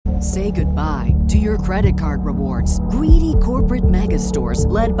Say goodbye to your credit card rewards. Greedy corporate mega stores,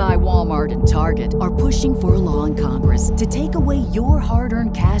 led by Walmart and Target, are pushing for a law in Congress to take away your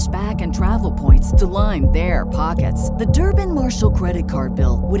hard-earned cash back and travel points to line their pockets. The Durbin-Marshall credit card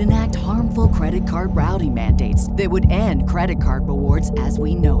bill would enact harmful credit card routing mandates that would end credit card rewards as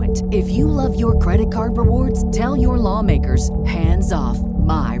we know it. If you love your credit card rewards, tell your lawmakers, hands off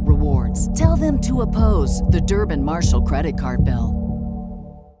my rewards. Tell them to oppose the Durbin-Marshall credit card bill.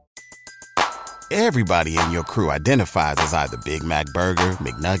 Everybody in your crew identifies as either Big Mac Burger,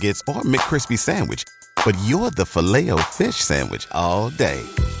 McNuggets, or McCrispy Sandwich. But you're the Filet-O-Fish Sandwich all day.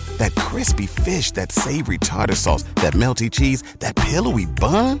 That crispy fish, that savory tartar sauce, that melty cheese, that pillowy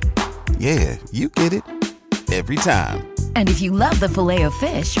bun. Yeah, you get it. Every time. And if you love the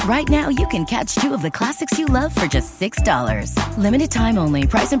Filet-O-Fish, right now you can catch two of the classics you love for just $6. Limited time only.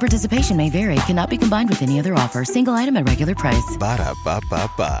 Price and participation may vary. Cannot be combined with any other offer. Single item at regular price.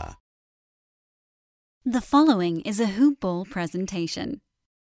 Ba-da-ba-ba-ba. The following is a Hoop Ball presentation.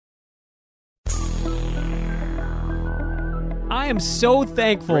 I am so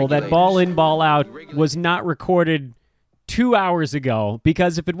thankful that Ball In, Ball Out was not recorded 2 hours ago,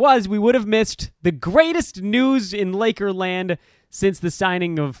 because if it was, we would have missed the greatest news in Lakerland since the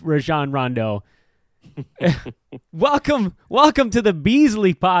signing of Rajon Rondo. Welcome to the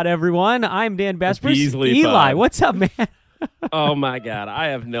Beasley pod, everyone. I'm Dan Vespers. Eli, pod. What's up, man? Oh my God, I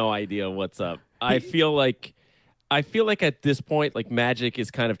have no idea what's up. I feel like at this point, like Magic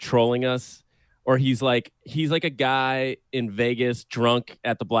is kind of trolling us, or he's like a guy in Vegas drunk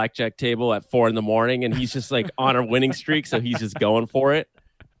at the blackjack table at 4 a.m, and he's just like on a winning streak, so he's just going for it.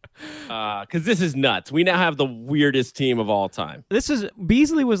 Because this is nuts. We now have the weirdest team of all time.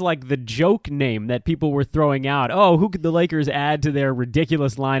 Beasley was like the joke name that people were throwing out. Oh, who could the Lakers add to their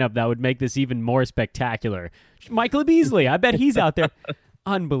ridiculous lineup that would make this even more spectacular? Michael Beasley. I bet he's out there.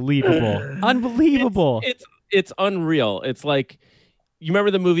 Unbelievable. It's unreal. It's like, you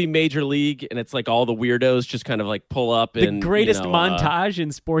remember the movie Major League, and it's like all the weirdos just kind of like pull up and the greatest montage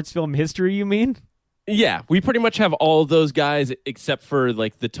in sports film history, you mean? Yeah, we pretty much have all of those guys except for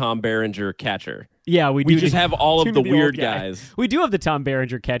like the Tom Berenger catcher. Yeah, we do. We just have all of the weird guys. We do have the Tom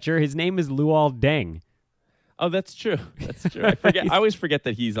Berenger catcher. His name is Luol Deng. Oh, that's true. That's true. I always forget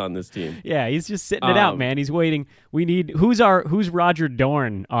that he's on this team. Yeah, he's just sitting it out, man. He's waiting. We need who's Roger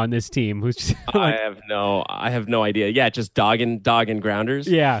Dorn on this team? Who's just like, I have no idea. Yeah, just dogging grounders.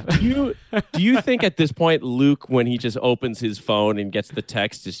 Yeah. Do you think at this point Luke, when he just opens his phone and gets the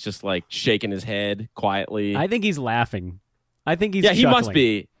text, is just like shaking his head quietly? I think he's laughing. I think he's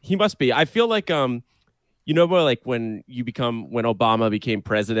chuckling. He must be. I feel like where like when Obama became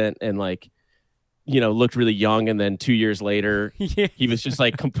president and like, looked really young, and then 2 years later, he was just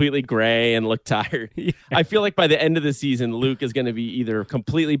like completely gray and looked tired. Yeah. I feel like by the end of the season, Luke is going to be either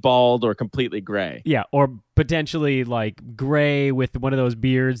completely bald or completely gray. Yeah, or potentially like gray with one of those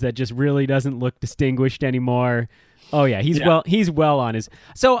beards that just really doesn't look distinguished anymore. Oh yeah, he's well on his.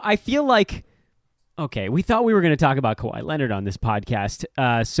 So I feel like, okay, we thought we were going to talk about Kawhi Leonard on this podcast.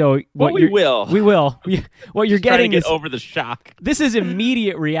 We will. What you're getting is over the shock. This is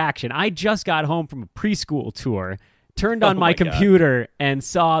immediate reaction. I just got home from a preschool tour, turned on my computer, and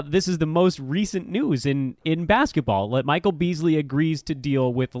saw this is the most recent news in basketball. Michael Beasley agrees to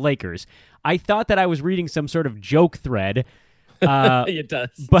deal with the Lakers. I thought that I was reading some sort of joke thread. It does.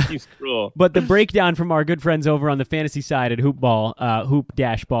 Seems cruel. But the breakdown from our good friends over on the fantasy side at Hoopball,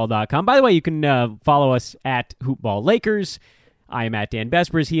 hoop-ball.com. By the way, you can follow us at Hoopball Lakers. I am at Dan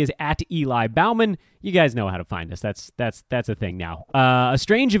Vespers. He is at Eli Bauman. You guys know how to find us. That's a thing now. A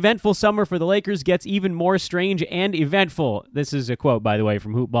strange, eventful summer for the Lakers gets even more strange and eventful. This is a quote, by the way,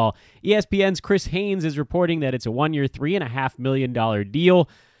 from Hoopball. ESPN's Chris Haynes is reporting that it's a 1-year, $3.5 million deal.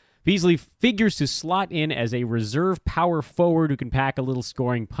 Beasley figures to slot in as a reserve power forward who can pack a little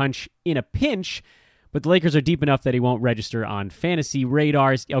scoring punch in a pinch, but the Lakers are deep enough that he won't register on fantasy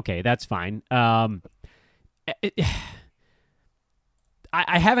radars. Okay, that's fine. I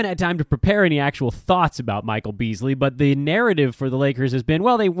haven't had time to prepare any actual thoughts about Michael Beasley, but the narrative for the Lakers has been,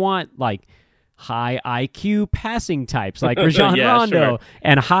 well, they want like high IQ passing types like Rajon Rondo,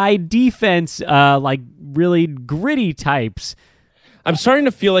 and high defense, like really gritty types. I'm starting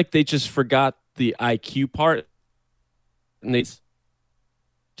to feel like they just forgot the IQ part, and they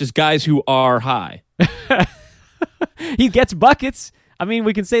just guys who are high. He gets buckets. I mean,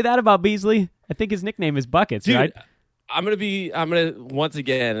 we can say that about Beasley. I think his nickname is Buckets, dude, right? I'm gonna once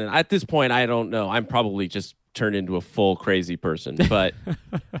again, and at this point, I don't know. I'm probably just turned into a full crazy person, but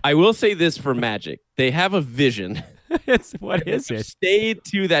I will say this for Magic: they have a vision. What is it? Stayed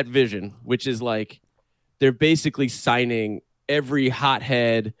to that vision, which is like they're basically signing every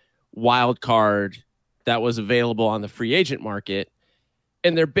hothead wild card that was available on the free agent market.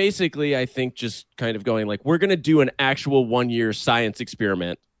 And they're basically, I think, just kind of going like, we're going to do an actual 1-year science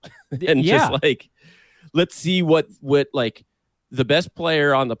experiment and just like, let's see what like the best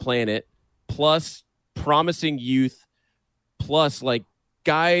player on the planet plus promising youth plus like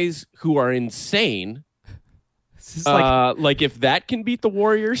guys who are insane. Like if that can beat the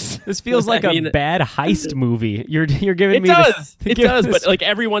Warriors, this feels like a bad heist movie. You're giving it me. It does, but like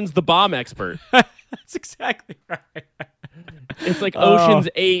everyone's the bomb expert. That's exactly right. It's like Ocean's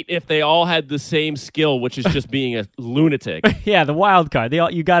 8 if they all had the same skill, which is just being a lunatic. Yeah, the wild card.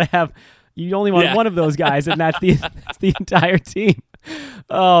 You got to have. You only want one of those guys, and that's the entire team.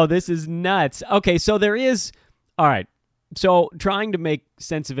 Oh, this is nuts. Okay, so there is. All right. So trying to make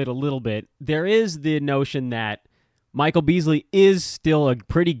sense of it a little bit, there is the notion that Michael Beasley is still a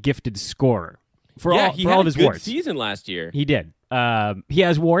pretty gifted scorer for all of his warts. Season last year. He did. He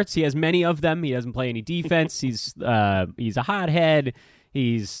has warts. He has many of them. He doesn't play any defense. He's a hothead.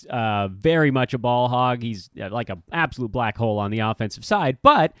 He's very much a ball hog. He's like an absolute black hole on the offensive side,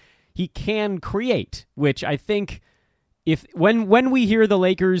 but he can create, which I think when we hear the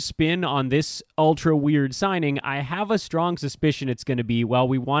Lakers spin on this ultra weird signing, I have a strong suspicion it's going to be, well,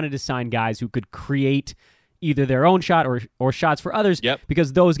 we wanted to sign guys who could create either their own shot or shots for others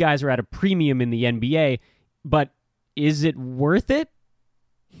because those guys are at a premium in the NBA. But is it worth it?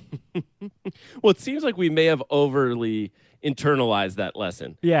 Well, it seems like we may have overly internalized that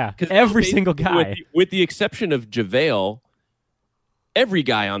lesson. Yeah, every single guy. With the exception of JaVale, every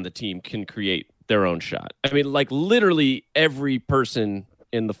guy on the team can create their own shot. I mean, like literally every person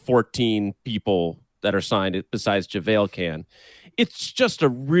in the 14 people that are signed besides JaVale can. It's just a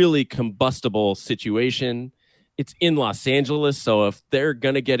really combustible situation. It's in Los Angeles, so if they're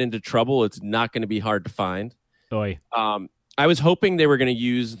going to get into trouble, it's not going to be hard to find. Oy. I was hoping they were going to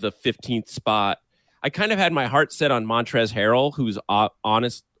use the 15th spot. I kind of had my heart set on Montrezl Harrell, who's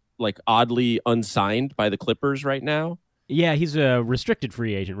oddly unsigned by the Clippers right now. Yeah, he's a restricted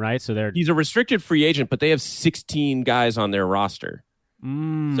free agent, right? He's a restricted free agent, but they have 16 guys on their roster.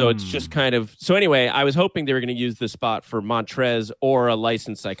 So it's just kind of... So anyway, I was hoping they were going to use the spot for Montrez or a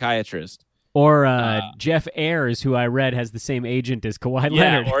licensed psychiatrist. Or Jeff Ayers, who I read has the same agent as Kawhi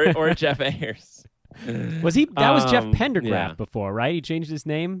Leonard. Yeah, or Jeff Ayers. That was Jeff Pendergraft before, right? He changed his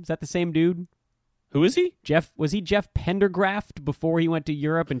name. Is that the same dude? Who is he? Was he Jeff Pendergraft before he went to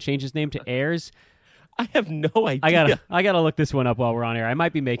Europe and changed his name to Ayers? I have no idea. I gotta look this one up while we're on air. I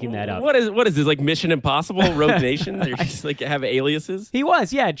might be making that up. What is this, like Mission Impossible, Rogue Nation? They just like have aliases? He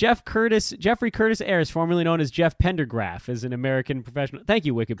was, yeah. Jeffrey Curtis Ayers, formerly known as Jeff Pendergraft, is an American professional. Thank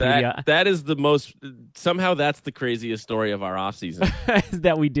you, Wikipedia. That is the most, somehow that's the craziest story of our offseason.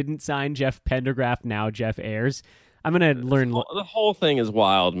 That we didn't sign Jeff Pendergraft, now Jeff Ayers. I'm gonna learn. The whole thing is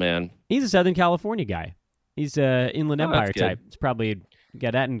wild, man. He's a Southern California guy. He's a Inland Empire type. It's probably...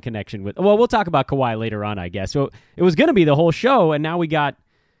 Get that in connection with. Well, we'll talk about Kawhi later on, I guess. So it was going to be the whole show, and now we got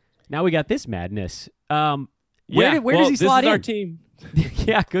this madness. Where does he slot in? This is our team.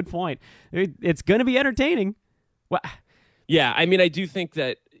 Yeah, good point. It's going to be entertaining. Well, yeah, I mean, I do think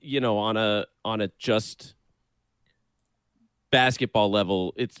that on a just basketball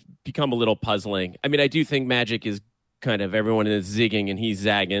level, it's become a little puzzling. I mean, I do think Magic is kind of everyone is zigging and he's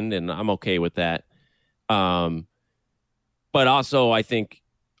zagging, and I'm okay with that. But also, I think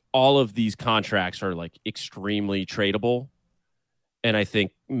all of these contracts are like extremely tradable. And I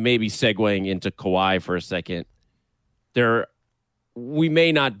think maybe segueing into Kawhi for a second, we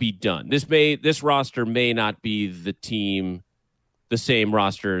may not be done. This roster may not be the same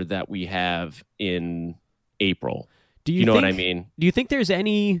roster that we have in April. Do you know what I mean? Do you think there's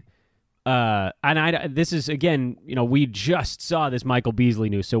any? This is, again, we just saw this Michael Beasley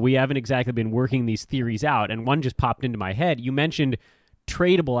news, so we haven't exactly been working these theories out, and one just popped into my head. You mentioned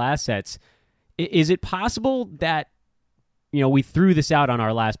tradable assets. Is it possible that, we threw this out on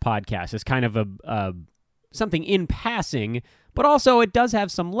our last podcast as kind of a something in passing, but also it does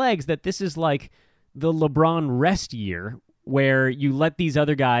have some legs that this is like the LeBron rest year where you let these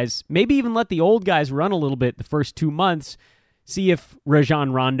other guys, maybe even let the old guys run a little bit the first 2 months, see if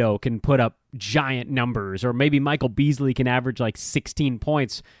Rajon Rondo can put up giant numbers, or maybe Michael Beasley can average like 16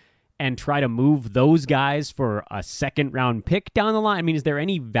 points and try to move those guys for a second-round pick down the line. I mean, is there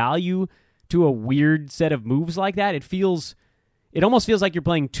any value to a weird set of moves like that? It almost feels like you're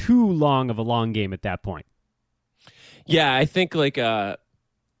playing too long of a long game at that point. Yeah, I think like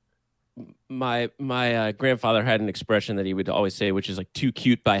my grandfather had an expression that he would always say, which is like too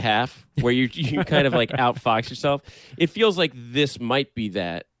cute by half, where you kind of like outfox yourself. It feels like this might be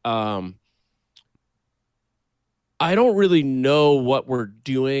that. I don't really know what we're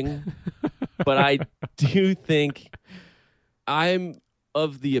doing, but I do think I'm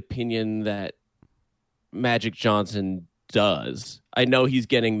of the opinion that Magic Johnson does. I know he's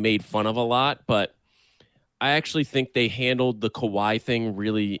getting made fun of a lot, but I actually think they handled the Kawhi thing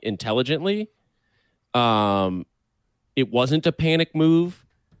really intelligently. It wasn't a panic move,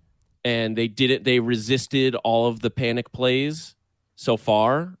 and they resisted all of the panic plays so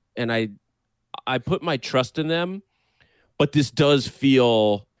far, and I put my trust in them, but this does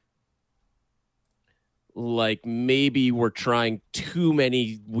feel like maybe we're trying too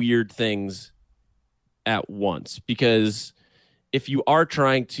many weird things at once, because if you are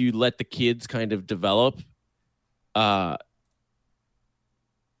trying to let the kids kind of develop,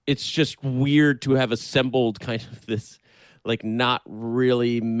 it's just weird to have assembled kind of this like not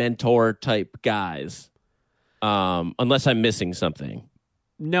really mentor type guys, unless I'm missing something.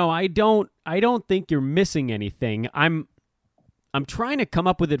 No, I don't think you're missing anything. I'm trying to come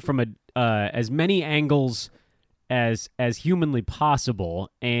up with it from as many angles as humanly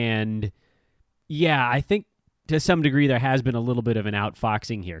possible, and yeah, I think to some degree there has been a little bit of an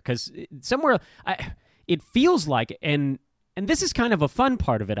outfoxing here, because somewhere it feels like, and this is kind of a fun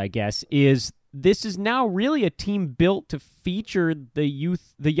part of it, I guess, is this is now really a team built to feature the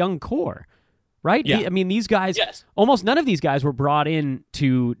young core, right? Yeah. I mean, these guys, Yes. almost none of these guys were brought in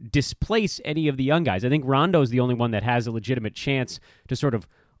to displace any of the young guys. I think Rondo's the only one that has a legitimate chance to sort of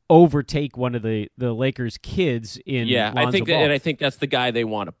overtake one of the Lakers' kids in Lonzo I think Ball. and I think that's the guy they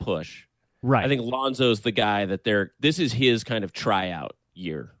want to push. Right. I think Lonzo's the guy that this is his kind of tryout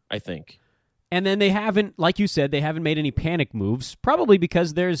year, I think. And then they haven't, like you said, they haven't made any panic moves, probably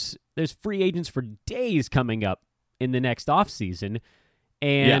because there's free agents for days coming up in the next offseason,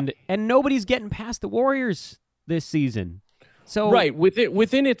 and nobody's getting past the Warriors this season. So right,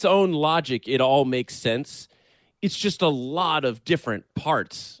 within its own logic, it all makes sense. It's just a lot of different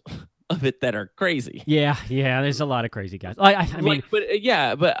parts of it that are crazy. Yeah, there's a lot of crazy guys. I mean, but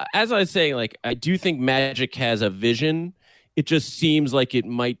as I was saying, like, I do think Magic has a vision. It just seems like it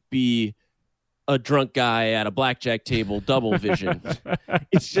might be a drunk guy at a blackjack table double vision.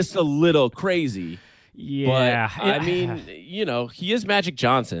 It's just a little crazy. Yeah. But, I mean, he is Magic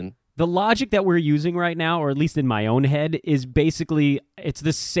Johnson. The logic that we're using right now, or at least in my own head, is basically, it's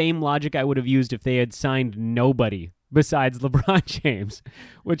the same logic I would have used if they had signed nobody besides LeBron James,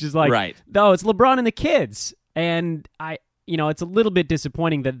 which is like, right. No, it's LeBron and the kids. And it's a little bit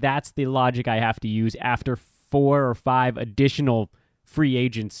disappointing that that's the logic I have to use after 4 or 5 additional free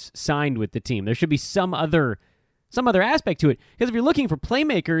agents signed with the team. There should be some other aspect to it. Because if you're looking for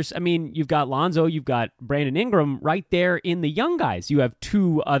playmakers, I mean, you've got Lonzo, you've got Brandon Ingram right there in the young guys. You have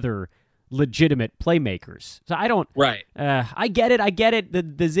 2 other legitimate playmakers. So I don't... Right. I get it.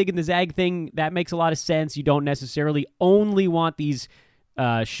 The zig and the zag thing, that makes a lot of sense. You don't necessarily only want these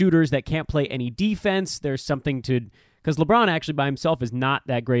shooters that can't play any defense. There's something to... Because LeBron actually by himself is not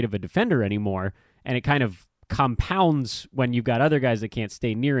that great of a defender anymore, and it kind of compounds when you've got other guys that can't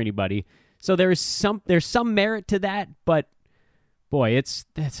stay near anybody. So there's some merit to that, but boy, that's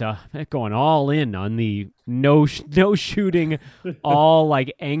going all in on the no shooting, all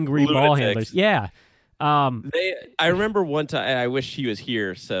like angry ball handlers. Yeah. I remember one time, and I wish he was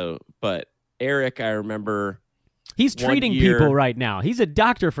here. But Eric, I remember he's treating people right now. He's a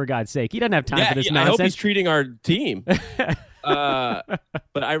doctor, for God's sake. He doesn't have time for this nonsense. I hope he's treating our team. But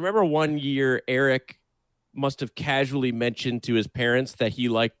I remember one year Eric must have casually mentioned to his parents that he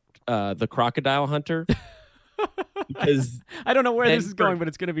liked the Crocodile Hunter. Because I don't know where this is going, but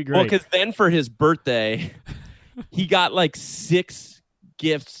it's going to be great. Well, because then for his birthday, he got like 6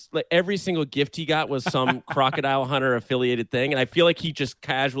 gifts. Like every single gift he got was some Crocodile Hunter affiliated thing, and I feel like he just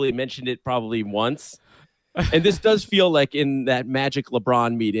casually mentioned it probably once. And this does feel like in that Magic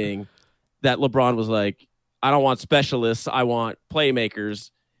LeBron meeting that LeBron was like, I don't want specialists, I want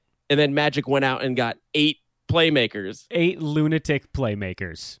playmakers. And then Magic went out and got 8 playmakers. 8 lunatic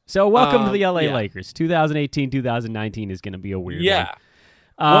playmakers. So welcome to the LA Lakers. 2018-2019 is going to be a weird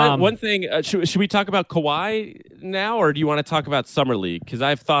one. One thing, should we talk about Kawhi now, or do you want to talk about Summer League? Because I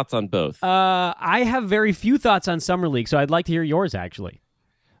have thoughts on both. I have very few thoughts on Summer League, so I'd like to hear yours, actually.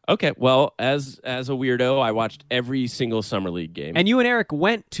 Okay, well, as a weirdo, I watched every single Summer League game. And you and Eric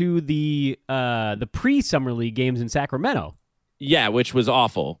went to the pre-Summer League games in Sacramento. Yeah, which was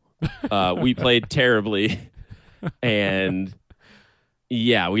awful. We played terribly. And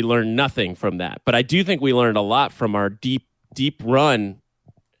yeah, we learned nothing from that. But I do think we learned a lot from our deep run.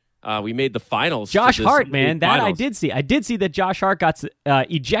 We made the finals. Josh Hart, man, that finals. I did see. I did see that Josh Hart got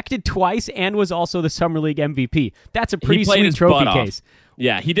ejected twice and was also the Summer League MVP. That's a pretty sweet trophy case.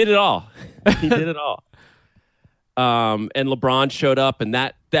 Yeah, he did it all. He did it all. And LeBron showed up, and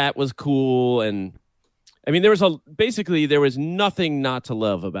that was cool. And I mean, there was nothing not to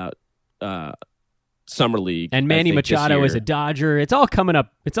love about Summer League. And Manny Machado is a Dodger. It's all coming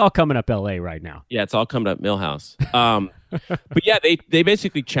up. It's all coming up LA right now. Yeah, it's all coming up Millhouse. But yeah, they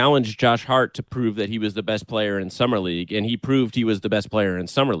basically challenged Josh Hart to prove that he was the best player in Summer League, and he proved he was the best player in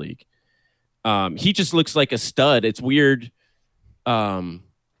Summer League. He just looks like a stud. It's weird.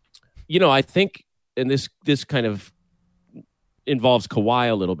 I think, and this kind of involves Kawhi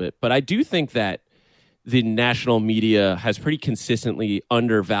a little bit, but I do think that the national media has pretty consistently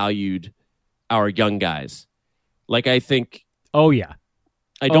undervalued our young guys. Like, I think... Oh, yeah.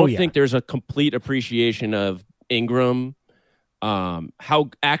 I don't think there's a complete appreciation of Ingram, how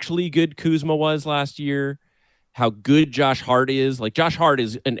actually good Kuzma was last year, how good Josh Hart is. Like, Josh Hart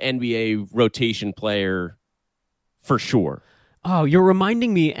is an NBA rotation player for sure. Oh, you're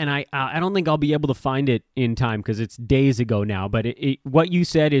reminding me, and I don't think I'll be able to find it in time because it's days ago now, but what you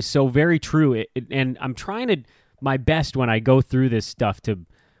said is so very true, and I'm trying my best when I go through this stuff to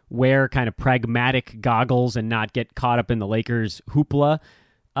wear kind of pragmatic goggles and not get caught up in the Lakers hoopla.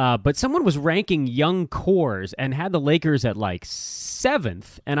 But someone was ranking young cores and had the Lakers at like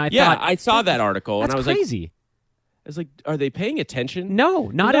 7th, and I saw that article, and I was crazy. I was like, are they paying attention? No,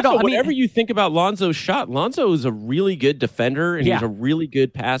 not at all. Whatever you think about Lonzo's shot, Lonzo is a really good defender, and he's a really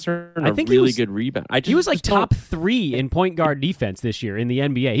good passer and a really good rebounder. He was like top 3 in point guard defense this year in the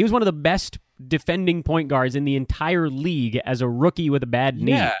NBA. He was one of the best defending point guards in the entire league as a rookie with a bad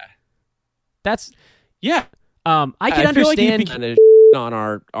knee. Yeah. That's... Yeah. I can understand... Feel like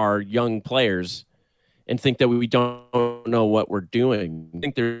on our young players and think that we don't know what we're doing. I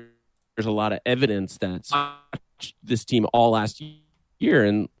think there's a lot of evidence that this team all last year,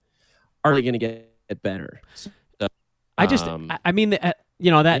 and are they going to get better? So,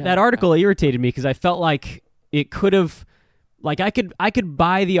 that article irritated me because I felt like it could have, like I could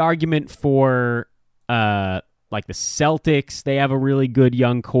buy the argument for like the Celtics. They have a really good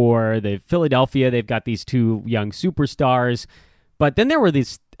young core. Philadelphia, they've got these 2 young superstars, but then there were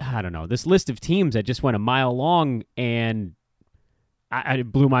this list of teams that just went a mile long, and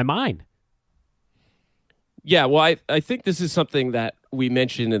it blew my mind. Yeah, well, I think this is something that we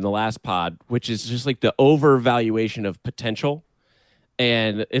mentioned in the last pod, which is just like the overvaluation of potential.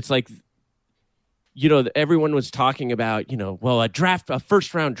 And it's like, everyone was talking about, a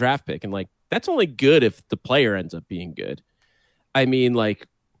first-round draft pick. And like, that's only good if the player ends up being good. I mean, like,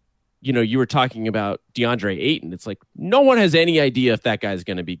 you were talking about DeAndre Ayton. It's like, no one has any idea if that guy's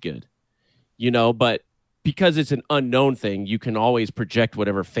going to be good, but because it's an unknown thing, you can always project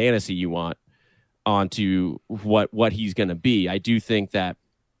whatever fantasy you want onto what he's going to be. I do think that,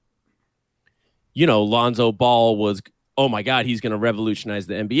 Lonzo Ball was, oh my God, he's going to revolutionize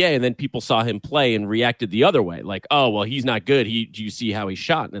the NBA. And then people saw him play and reacted the other way. Like, oh, well, he's not good. Do you see how he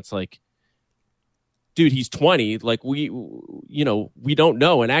shot? And it's like, dude, he's 20. Like we don't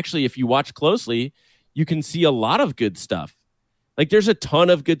know. And actually, if you watch closely, you can see a lot of good stuff. Like there's a ton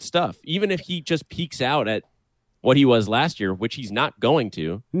of good stuff. Even if he just peaks out at what he was last year, which he's not going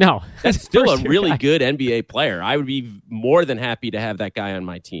to. No. That's still a really good NBA player. I would be more than happy to have that guy on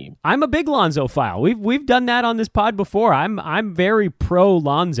my team. I'm a big Lonzo file. We've done that on this pod before. I'm very pro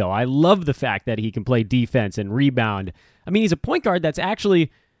Lonzo. I love the fact that he can play defense and rebound. I mean, he's a point guard that's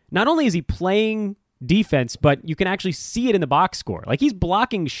actually, not only is he playing defense, but you can actually see it in the box score. Like he's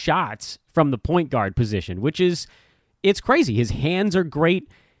blocking shots from the point guard position, it's crazy. His hands are great.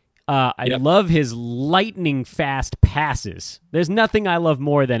 I love his lightning fast passes. There's nothing I love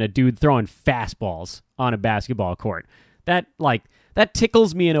more than a dude throwing fastballs on a basketball court. That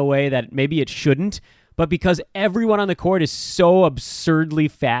tickles me in a way that maybe it shouldn't, but because everyone on the court is so absurdly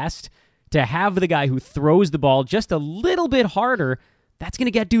fast, to have the guy who throws the ball just a little bit harder, that's going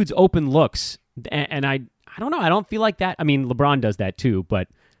to get dudes open looks. And I don't know. I don't feel like that. I mean, LeBron does that too, but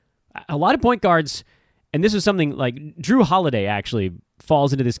a lot of point guards, and this is something like Drew Holiday actually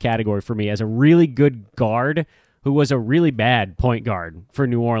falls into this category for me as a really good guard who was a really bad point guard for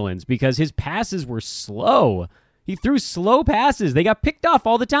New Orleans because his passes were slow. He threw slow passes. They got picked off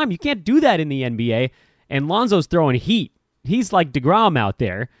all the time. You can't do that in the NBA. And Lonzo's throwing heat. He's like DeGrom out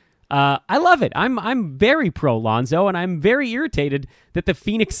there. I love it. I'm very pro Lonzo, and I'm very irritated that the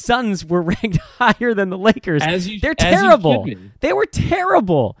Phoenix Suns were ranked higher than the Lakers. They're terrible. They were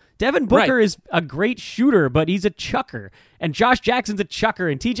terrible. Devin Booker is a great shooter, but he's a chucker. And Josh Jackson's a chucker,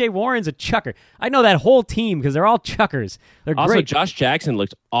 and TJ Warren's a chucker. I know that whole team because they're all chuckers. They're also, great. Josh Jackson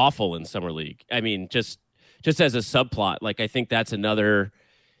looked awful in Summer League. I mean, just as a subplot, like I think that's another,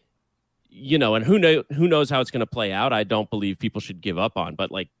 and who knows how it's going to play out. I don't believe people should give up on,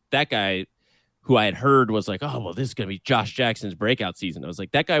 but like that guy who I had heard was like, oh, well, this is going to be Josh Jackson's breakout season. I was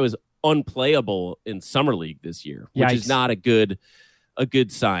like, that guy was unplayable in summer league this year, which is not a good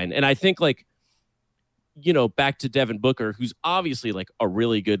sign. And I think like, back to Devin Booker, who's obviously like a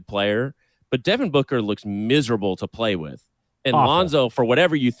really good player, but Devin Booker looks miserable to play with. And Awful. Lonzo, for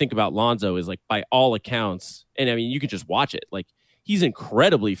whatever you think about Lonzo, is like by all accounts, and I mean, you could just watch it. Like he's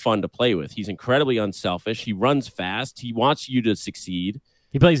incredibly fun to play with. He's incredibly unselfish. He runs fast. He wants you to succeed.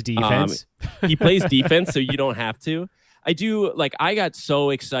 He plays defense. He plays defense, so you don't have to. I got so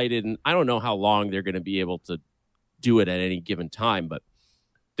excited, and I don't know how long they're going to be able to do it at any given time, but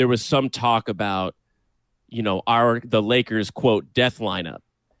there was some talk about, the Lakers, quote, death lineup.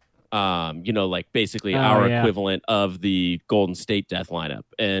 Basically our equivalent of the Golden State death lineup.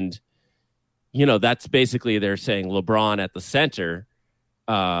 And, that's basically they're saying LeBron at the center,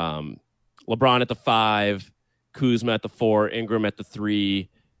 LeBron at the 5, Kuzma at the 4, Ingram at the 3,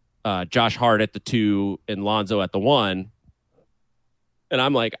 Josh Hart at the 2, and Lonzo at the 1. And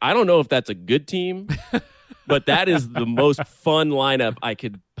I'm like, I don't know if that's a good team, but that is the most fun lineup I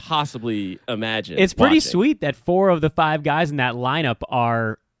could possibly imagine. It's pretty watching. sweet that 4 of the 5 guys in that lineup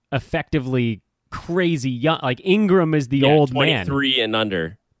are effectively crazy young. Like Ingram is the old 23 man. and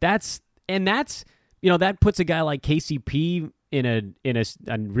under. That's that puts a guy like KCP in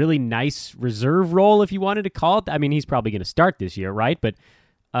a really nice reserve role, if you wanted to call it. I mean, he's probably going to start this year, right? But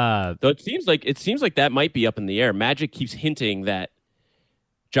though it seems like that might be up in the air. Magic keeps hinting that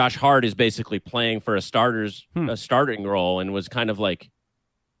Josh Hart is basically playing for a starting role, and was kind of like,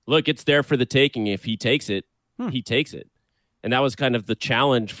 look, it's there for the taking. If he takes it, he takes it. And that was kind of the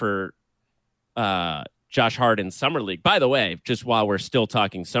challenge for Josh Hart in Summer League. By the way, just while we're still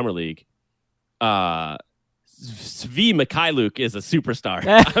talking Summer League, Svi Mikhailuk is a superstar.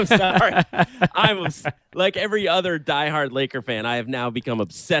 I'm sorry. I'm like every other diehard Laker fan, I have now become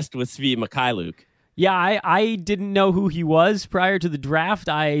obsessed with Svi Mikhailuk. Yeah, I didn't know who he was prior to the draft.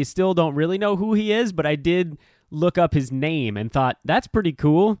 I still don't really know who he is, but I did look up his name and thought, that's pretty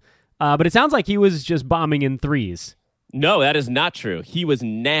cool. But it sounds like he was just bombing in threes. No, that is not true. He was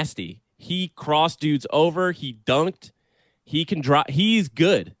nasty. He crossed dudes over. He dunked. He can drop. He's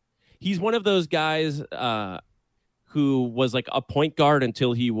good. He's one of those guys who was like a point guard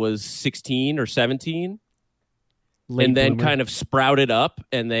until he was 16 or 17. Late and then bloomer. kind of sprouted up.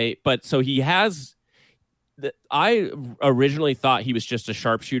 So he has... I originally thought he was just a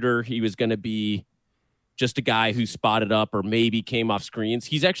sharpshooter. He was going to be just a guy who spotted up or maybe came off screens.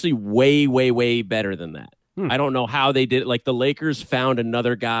 He's actually way, way, way better than that. I don't know how they did it. Like the Lakers found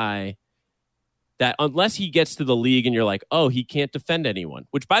another guy that unless he gets to the league and you're like, oh, he can't defend anyone,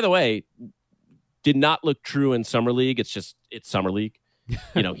 which by the way, did not look true in Summer League. It's Summer League.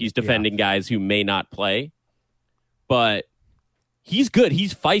 He's defending guys who may not play, but he's good.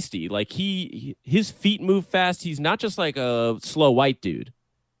 He's feisty. Like his feet move fast. He's not just like a slow white dude.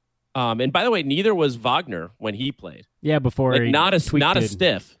 And by the way, neither was Wagner when he played. Yeah, before like he not a tweaked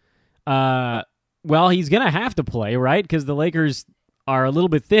stiff. Well, he's going to have to play, right? Because the Lakers are a little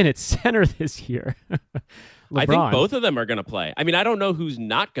bit thin at center this year. I think both of them are going to play. I mean, I don't know who's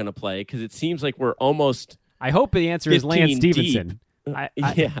not going to play because it seems like we're almost. I hope the answer is Lance Stevenson.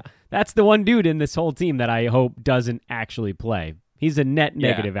 That's the one dude in this whole team that I hope doesn't actually play. He's a net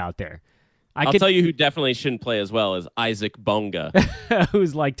negative out there. I'll tell you who definitely shouldn't play as well is Isaac Bonga.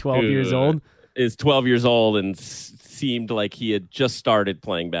 Who's like 12 years old. Is 12 years old and seemed like he had just started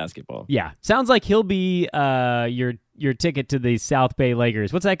playing basketball. Yeah. Sounds like he'll be your ticket to the South Bay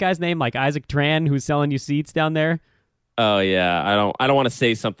Lakers. What's that guy's name? Like Isaac Tran, who's selling you seats down there? Oh, yeah. I don't want to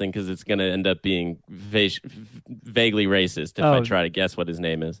say something because it's going to end up being vaguely racist if I try to guess what his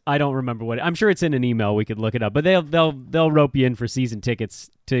name is. I don't remember what. I'm sure it's in an email. We could look it up. But they'll rope you in for season tickets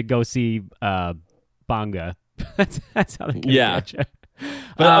to go see Bonga. That's how they get you.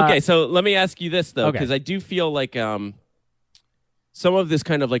 But okay, so let me ask you this though, because okay. I do feel like some of this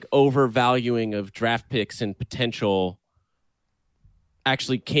kind of like overvaluing of draft picks and potential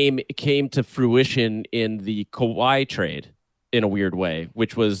actually came to fruition in the Kawhi trade in a weird way,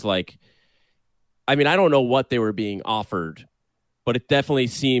 which was like, I mean, I don't know what they were being offered, but it definitely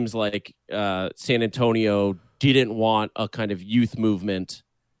seems like San Antonio didn't want a kind of youth movement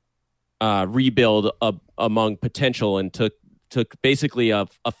rebuild among potential and took basically a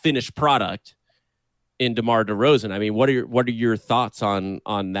finished product in DeMar DeRozan. I mean, what are your thoughts on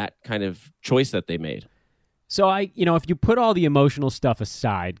that kind of choice that they made? So if you put all the emotional stuff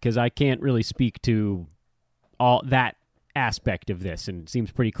aside, because I can't really speak to all that aspect of this, and it seems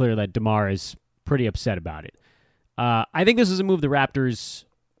pretty clear that DeMar is pretty upset about it. I think this is a move the Raptors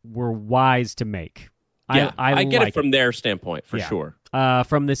were wise to make. Yeah, I get like it from their standpoint for sure.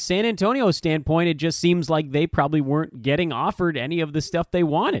 From the San Antonio standpoint, it just seems like they probably weren't getting offered any of the stuff they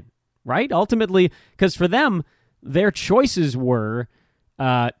wanted, right? Ultimately, because for them, their choices were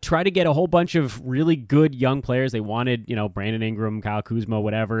try to get a whole bunch of really good young players. They wanted, Brandon Ingram, Kyle Kuzma,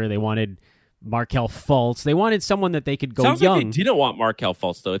 whatever. They wanted Markelle Fultz. They wanted someone that they could go Sounds young. Like they didn't want Markelle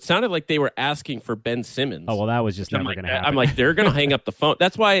Fultz, though. It sounded like they were asking for Ben Simmons. Oh, well, that was just never going to happen. I'm like, they're going to hang up the phone.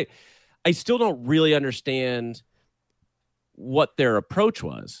 That's why I still don't really understand what their approach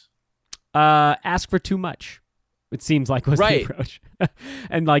was. Ask for too much, it seems like was the approach.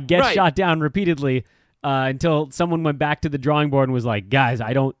 And get shot down repeatedly until someone went back to the drawing board and was like, guys,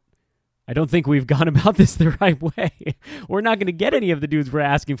 I don't think we've gone about this the right way. We're not going to get any of the dudes we're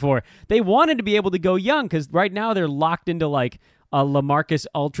asking for. They wanted to be able to go young because right now they're locked into a LaMarcus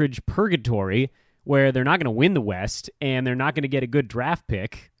Aldridge purgatory where they're not going to win the West and they're not going to get a good draft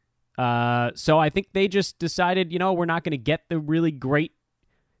pick. So I think they just decided, we're not going to get the really great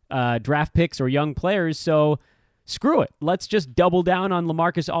draft picks or young players, so screw it. Let's just double down on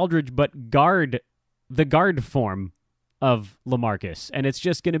LaMarcus Aldridge, but guard the guard form of LaMarcus. And it's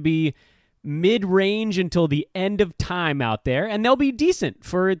just going to be mid-range until the end of time out there, and they'll be decent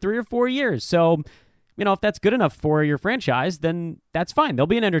for 3 or 4 years. So, if that's good enough for your franchise, then that's fine. They'll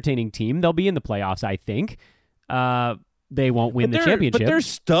be an entertaining team. They'll be in the playoffs, I think. They won't win the championship. But they're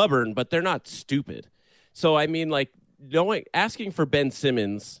stubborn, but they're not stupid. So, asking for Ben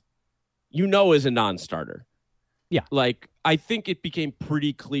Simmons, is a non-starter. Yeah. I think it became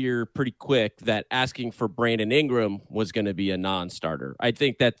pretty clear pretty quick that asking for Brandon Ingram was going to be a non-starter. I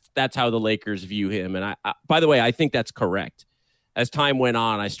think that's how the Lakers view him. And by the way, I think that's correct. As time went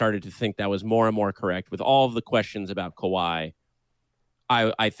on, I started to think that was more and more correct. With all of the questions about Kawhi,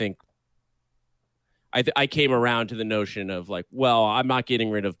 I think I came around to the notion of I'm not getting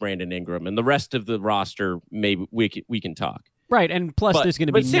rid of Brandon Ingram, and the rest of the roster, maybe we can talk. Right, and plus there's going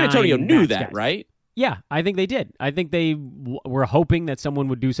to be But San Antonio knew that, guys. right? Yeah, I think they did. I think they were hoping that someone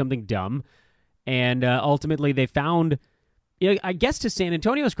would do something dumb, and ultimately they found, I guess to San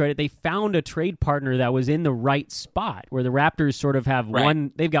Antonio's credit, they found a trade partner that was in the right spot, where the Raptors sort of have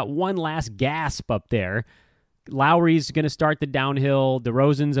they've got one last gasp up there. Lowry's going to start the downhill.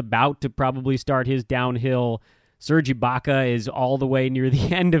 DeRozan's about to probably start his downhill. Serge Ibaka is all the way near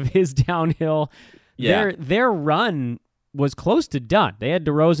the end of his downhill. Yeah. Their run was close to done. They had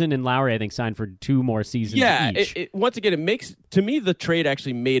DeRozan and Lowry, I think, signed for 2 more seasons each. Once again, it makes, to me, the trade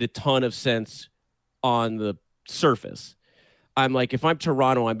actually made a ton of sense on the surface. I'm like, if I'm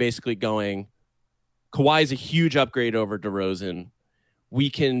Toronto, I'm basically going, Kawhi's a huge upgrade over DeRozan. We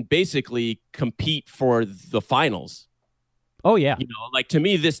can basically compete for the finals. Oh, yeah. To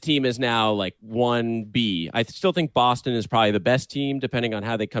me, this team is now 1B. I still think Boston is probably the best team, depending on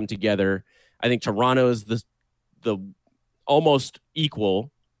how they come together. I think Toronto is the almost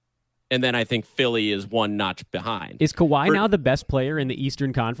equal. And then I think Philly is one notch behind. Is Kawhi now the best player in the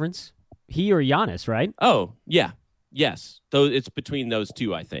Eastern Conference? He or Giannis, right? Oh, yeah. Yes. It's between those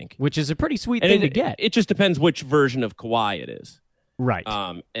two, I think. Which is a pretty sweet thing to get. It just depends which version of Kawhi it is. Right.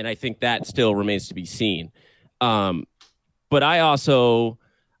 And I think that still remains to be seen. But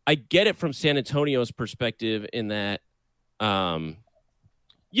I get it from San Antonio's perspective in that,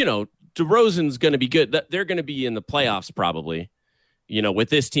 DeRozan's going to be good. They're going to be in the playoffs probably, with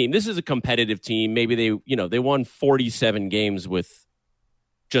this team. This is a competitive team. Maybe they won 47 games with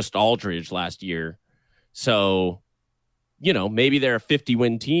just Aldridge last year. So, maybe they're a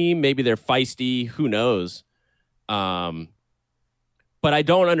 50-win team. Maybe they're feisty. Who knows? But I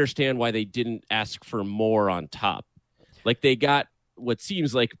don't understand why they didn't ask for more on top. They got what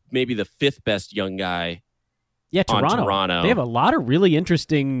seems like maybe the 5th best young guy. Yeah, Toronto. They have a lot of really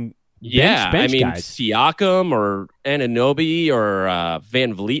interesting bench guys. Siakam or Anunoby or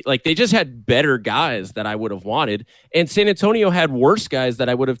Van Vliet. They just had better guys that I would have wanted. And San Antonio had worse guys that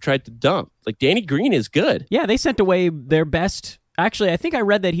I would have tried to dump. Danny Green is good. Yeah, they sent away their best. Actually, I think I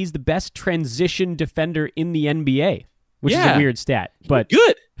read that he's the best transition defender in the NBA. Which is a weird stat, but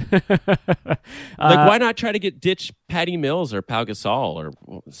good. Why not try to ditch Patty Mills or Pau Gasol or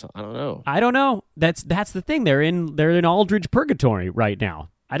I don't know. I don't know. That's the thing. They're in Aldridge purgatory right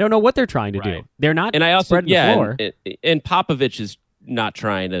now. I don't know what they're trying to do. They're not. And I also spreading the floor. And Popovich is not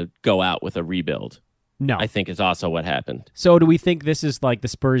trying to go out with a rebuild. No, I think is also what happened. So do we think this is the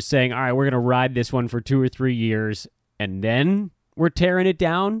Spurs saying, "All right, we're going to ride this one for 2 or 3 years, and then we're tearing it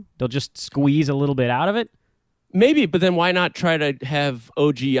down"? They'll just squeeze a little bit out of it. Maybe, but then why not try to have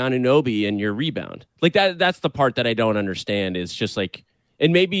OG Anunoby in your rebound? That's the part that I don't understand is just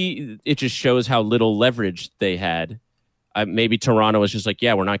and maybe it just shows how little leverage they had. Maybe Toronto was just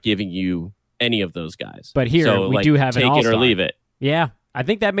we're not giving you any of those guys. But here we do have take an all-star. it or leave it. Yeah, I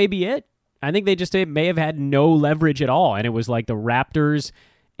think that may be it. I think they may have had no leverage at all, and it was like the Raptors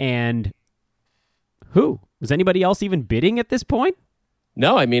and who? Was anybody else even bidding at this point?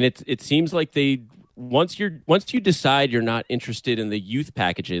 No, I mean it seems like they once you decide you're not interested in the youth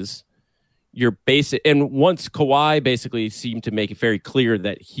packages, you're basic, and once Kawhi basically seemed to make it very clear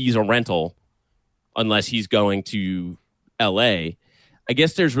that he's a rental unless he's going to LA, I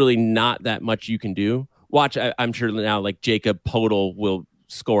guess there's really not that much you can do. Watch, I'm sure now like Jacob Podol will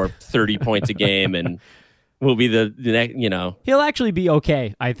score 30 points a game and will be the next, He'll actually be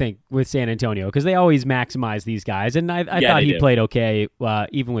okay, I think, with San Antonio because they always maximize these guys. And I thought he played okay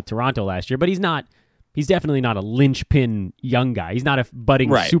even with Toronto last year, but he's definitely not a linchpin young guy. He's not a budding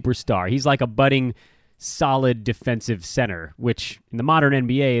superstar. He's like a budding solid defensive center, which in the modern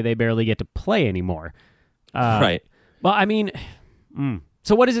NBA, they barely get to play anymore. Right. Well, I mean,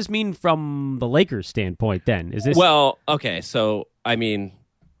 so what does this mean from the Lakers' standpoint then? Is this... Well, okay, so, I mean,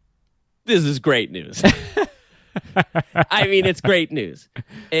 this is great news. I mean, it's great news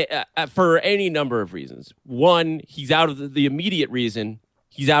for any number of reasons. One, he's out of the immediate reason,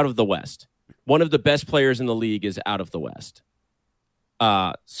 he's out of the West. One of the best players in the league is out of the West.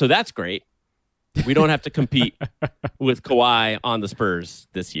 So that's great. We don't have to compete with Kawhi on the Spurs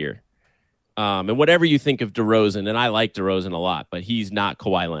this year. And whatever you think of DeRozan, and I like DeRozan a lot, but he's not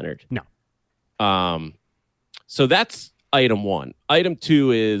Kawhi Leonard. No. So that's item one. Item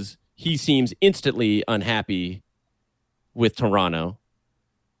two is he seems instantly unhappy with Toronto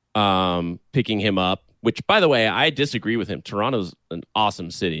picking him up, which, by the way, I disagree with him. Toronto's an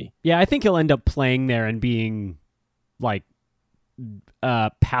awesome city. Yeah, I think he'll end up playing there and being like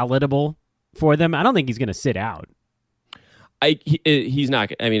palatable for them. I don't think he's going to sit out. He's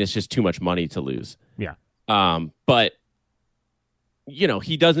not. I mean, it's just too much money to lose. Yeah. But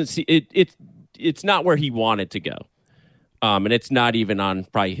he doesn't see it. It's not where he wanted to go. And it's not even on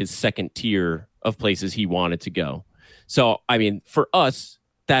probably his second tier of places he wanted to go. So, I mean, for us,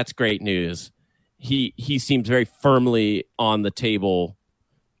 that's great news. He seems very firmly on the table,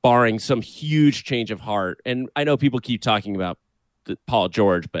 barring some huge change of heart. And I know people keep talking about Paul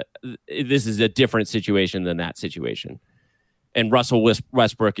George, but this is a different situation than that situation. And Russell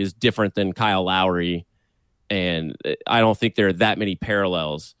Westbrook is different than Kyle Lowry, and I don't think there are that many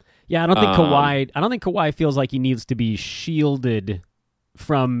parallels. Yeah, I don't think Kawhi feels like he needs to be shielded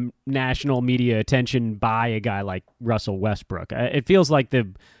from national media attention by a guy like Russell Westbrook. It feels like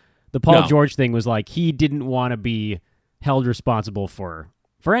the Paul George thing was like he didn't want to be held responsible for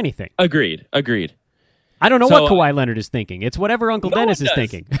anything. Agreed. I don't know what Kawhi Leonard is thinking. It's whatever Uncle Dennis is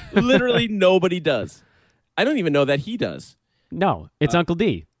thinking. Literally nobody does. I don't even know that he does. No, it's Uncle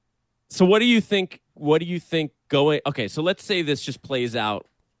D. So what do you think going... Okay, so let's say this just plays out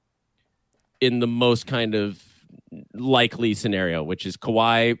in the most kind of likely scenario, which is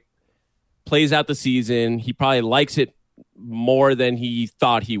Kawhi plays out the season. He probably likes it more than he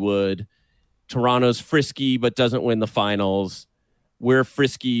thought he would. Toronto's frisky but doesn't win the finals. We're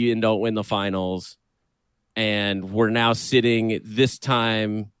frisky and don't win the finals. And we're now sitting this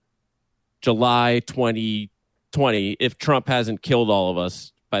time, July 2020, if Trump hasn't killed all of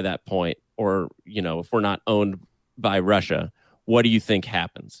us by that point, or, if we're not owned by Russia, what do you think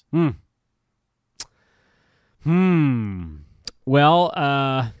happens? Well,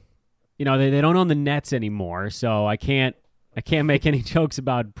 they don't own the Nets anymore, so I can't make any jokes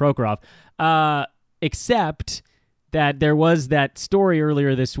about Prokhorov, except that there was that story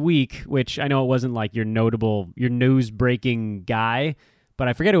earlier this week, which I know it wasn't like your news-breaking guy, but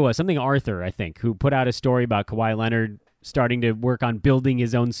I forget who it was, something Arthur, I think, who put out a story about Kawhi Leonard starting to work on building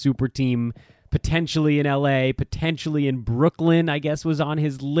his own super team, potentially in LA, potentially in Brooklyn, I guess was on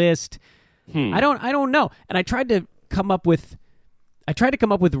his list. I don't know. And I tried to come up with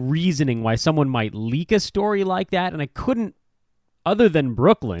reasoning why someone might leak a story like that, and I couldn't, other than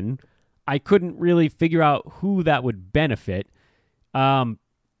Brooklyn, I couldn't really figure out who that would benefit. I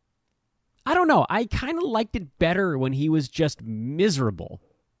don't know. I kind of liked it better when he was just miserable,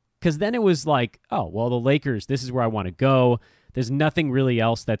 because then it was like, oh, well, the Lakers, this is where I want to go. There's nothing really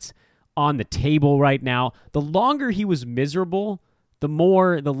else that's on the table right now. The longer he was miserable, the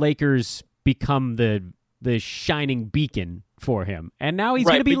more the Lakers become the shining beacon for him. And now he's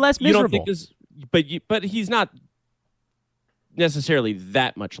going to be less miserable. But he's not necessarily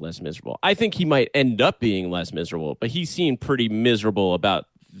that much less miserable. I think he might end up being less miserable, but he seemed pretty miserable about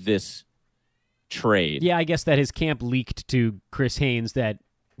this trade. Yeah, I guess that his camp leaked to Chris Haynes that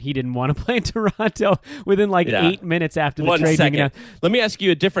he didn't want to play in Toronto within 8 minutes after the trade. 1 second. Let me ask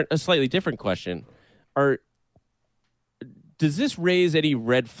you a slightly different question. Does this raise any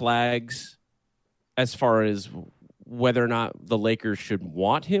red flags as far as whether or not the Lakers should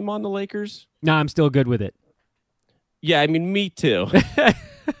want him on the Lakers. No, I'm still good with it. Yeah, I mean, me too.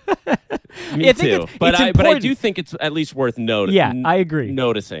 Me too. But I do think it's at least worth noting. Yeah, I agree.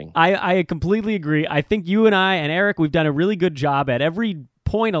 Noticing. I completely agree. I think you and I and Eric, we've done a really good job at every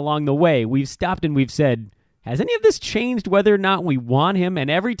point along the way. We've stopped and we've said, has any of this changed whether or not we want him? And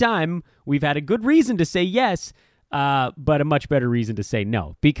every time we've had a good reason to say yes, but a much better reason to say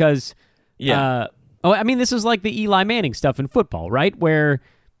no. Because, this is like the Eli Manning stuff in football, right? Where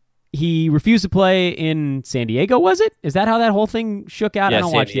he refused to play in San Diego, was it? Is that how that whole thing shook out? Yeah, I don't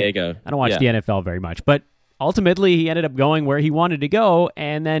San watch Diego. I don't watch the NFL very much. But ultimately, he ended up going where he wanted to go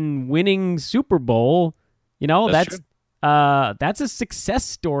and then winning Super Bowl. You know, that's a success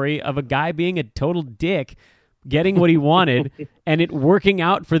story of a guy being a total dick, getting what he wanted, and it working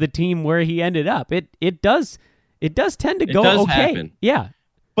out for the team where he ended up. It does tend to go okay. Happen. Yeah.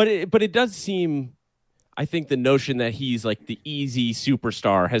 But it does seem, I think the notion that he's like the easy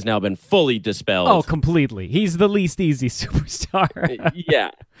superstar has now been fully dispelled. Oh, completely. He's the least easy superstar.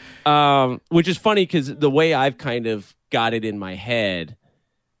 Yeah. Which is funny because the way I've kind of got it in my head,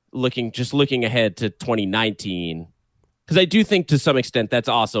 looking ahead to 2019, because I do think to some extent that's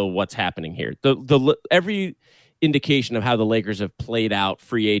also what's happening here. The every indication of how the Lakers have played out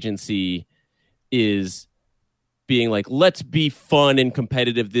free agency is being like, let's be fun and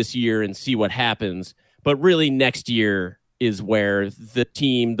competitive this year and see what happens. But really next year is where the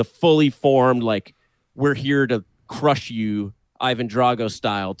team, the fully formed, like, we're here to crush you, Ivan Drago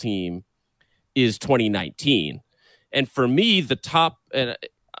style team, is 2019. And for me, the top, and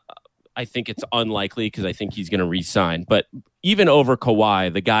I think it's unlikely because I think he's going to re-sign, but even over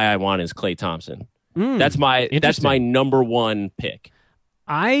Kawhi, the guy I want is Klay Thompson. That's my number one pick.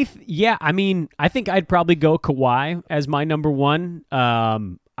 I think I'd probably go Kawhi as my number one.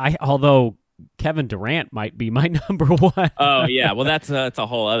 Although Kevin Durant might be my number one. Oh yeah, well that's a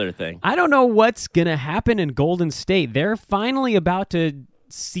whole other thing. I don't know what's gonna happen in Golden State. They're finally about to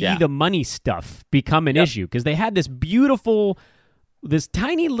see the money stuff become an issue because they had this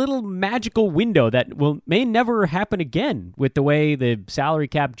tiny little magical window that may never happen again with the way the salary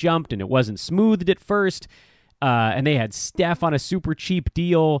cap jumped and it wasn't smoothed at first. And they had Steph on a super cheap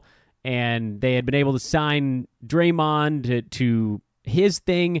deal, and they had been able to sign Draymond to his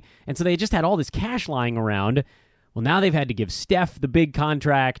thing, and so they just had all this cash lying around. Well, now they've had to give Steph the big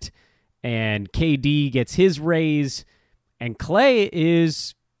contract, and KD gets his raise, and Klay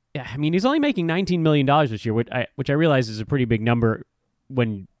is, he's only making $19 million this year, which I realize is a pretty big number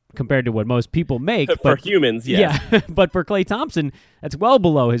when compared to what most people make. For humans, yeah. But for Klay Thompson, that's well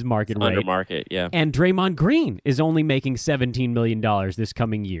below his market rate. Under market, yeah. And Draymond Green is only making $17 million this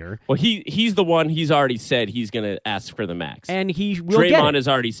coming year. Well, he's the one, he's already said he's going to ask for the max. And he will Draymond get it. has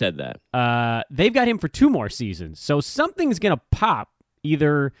already said that. They've got him for 2 more seasons. So something's going to pop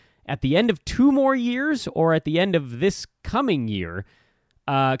either at the end of 2 more years or at the end of this coming year.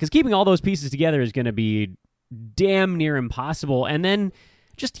 Because keeping all those pieces together is going to be damn near impossible. And then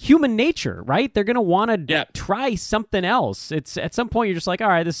just human nature, right? They're going to want to try something else. It's at some point you're just like, all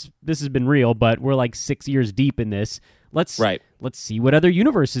right, this has been real, but we're like 6 years deep in this. Let's see what other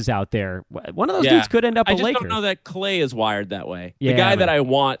universe is out there. One of those dudes could end up a Laker. I just don't know that Klay is wired that way. The guy that I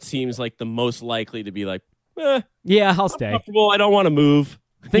want seems like the most likely to be like, I'll stay. I don't want to move.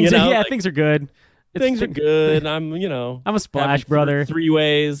 Things are good. Things are good. I'm a Splash Brother. 3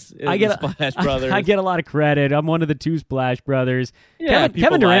 ways. I get Splash Brothers. I get a lot of credit. I'm one of the 2 Splash Brothers. Yeah,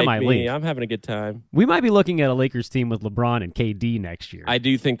 Kevin Durant might leave. I'm having a good time. We might be looking at a Lakers team with LeBron and KD next year. I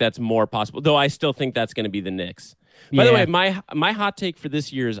do think that's more possible, though I still think that's going to be the Knicks. By the way, my hot take for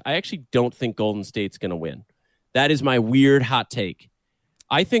this year is I actually don't think Golden State's going to win. That is my weird hot take.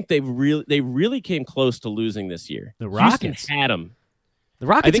 I think they really came close to losing this year. The Rockets Houston had them. The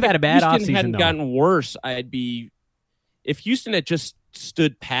Rockets have had a bad offseason, though. If Houston hadn't gotten worse, if Houston had just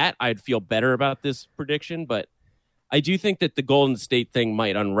stood pat, I'd feel better about this prediction. But I do think that the Golden State thing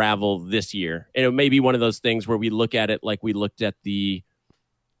might unravel this year. And it may be one of those things where we look at it like we looked at the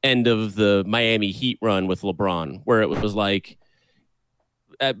end of the Miami Heat run with LeBron, where it was like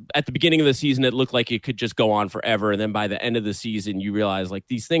at the beginning of the season, it looked like it could just go on forever. And then by the end of the season, you realize like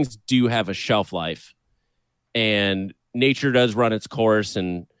these things do have a shelf life. And nature does run its course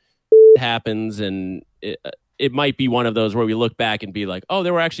and it happens. And it might be one of those where we look back and be like, oh,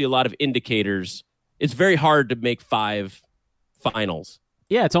 there were actually a lot of indicators. It's very hard to make 5 finals.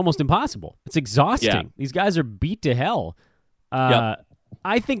 Yeah, it's almost impossible. It's exhausting. Yeah. These guys are beat to hell. I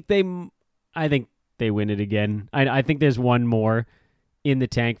think they win it again. I think there's one more in the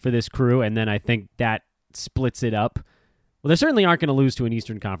tank for this crew, and then I think that splits it up. Well, they certainly aren't going to lose to an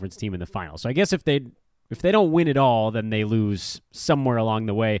Eastern Conference team in the final. So I guess if If they don't win it all, then they lose somewhere along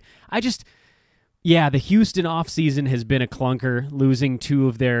the way. The Houston offseason has been a clunker, losing 2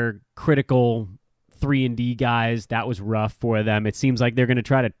 of their critical 3-and-D guys. That was rough for them. It seems like they're going to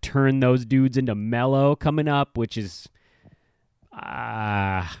try to turn those dudes into Melo coming up, which is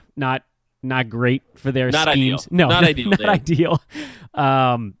not great for their not schemes. Ideal. No, not ideal. Not ideal.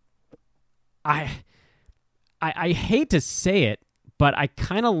 I hate to say it, but I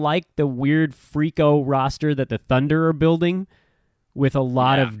kind of like the weird freako roster that the Thunder are building with a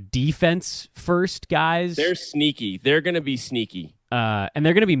lot of defense-first guys. They're sneaky. They're going to be sneaky. And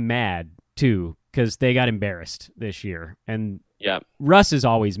they're going to be mad, too, because they got embarrassed this year. And yeah, Russ is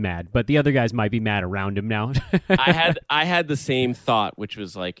always mad, but the other guys might be mad around him now. I had the same thought, which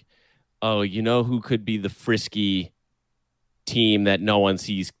was like, oh, you know who could be the frisky team that no one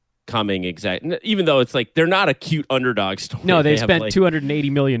sees coming? Exactly. Even though it's like they're not a cute underdog story. No, they spent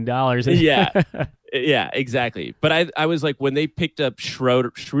 $280 million. Yeah, exactly. But I was like, when they picked up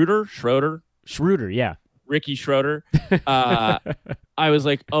Schroeder, yeah. Ricky Schroeder, I was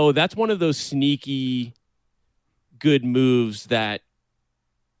like, oh, that's one of those sneaky good moves that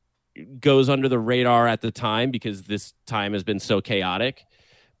goes under the radar at the time because this time has been so chaotic.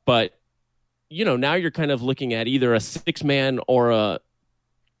 But, now you're kind of looking at either a 6-man or a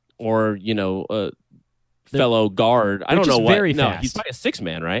fellow guard. I don't know what. Very no, fast. he's probably a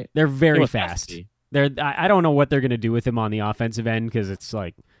 6-man, right? They're very fast. I don't know what they're going to do with him on the offensive end because it's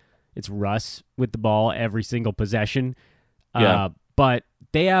like it's Russ with the ball every single possession. Yeah. But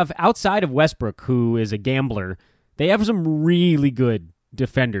they have, outside of Westbrook, who is a gambler, they have some really good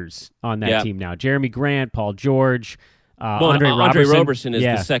defenders on that team now. Jeremy Grant, Paul George, Andre Roberson is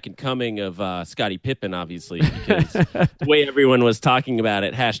the second coming of Scottie Pippen, obviously, because the way everyone was talking about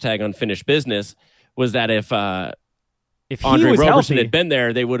it, #unfinished business, was that if Andre Roberson had been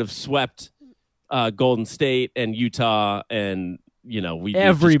there, they would have swept Golden State and Utah, and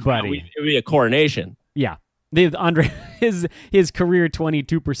everybody. It would be a coronation. Yeah. Andre, his career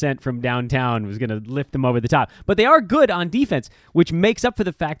 22% from downtown was going to lift them over the top. But they are good on defense, which makes up for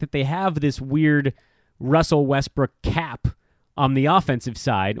the fact that they have this weird Russell Westbrook cap on the offensive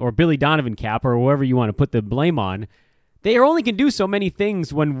side, or Billy Donovan cap, or whoever you want to put the blame on. They only can do so many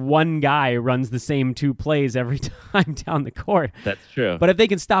things when one guy runs the same 2 plays every time down the court. That's true. But if they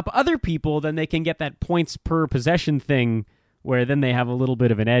can stop other people, then they can get that points per possession thing where then they have a little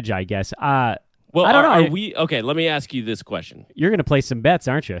bit of an edge, I guess. Well, I don't know. Okay, let me ask you this question. You're going to play some bets,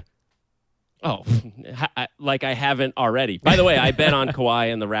 aren't you? Oh, like I haven't already. By the way, I bet on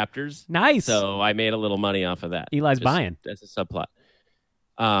Kawhi and the Raptors. Nice. So I made a little money off of that. Eli's buying. That's a subplot.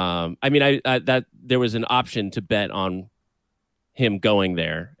 That there was an option to bet on him going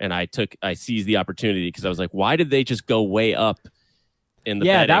there, and I seized the opportunity because I was like, why did they just go way up in the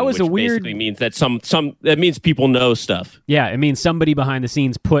betting, that was which a weird. Basically means that that means people know stuff. Yeah, it means somebody behind the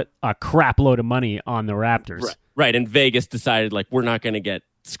scenes put a crap load of money on the Raptors. Right. And Vegas decided like we're not going to get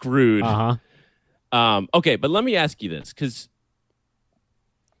screwed. Okay, but let me ask you this, because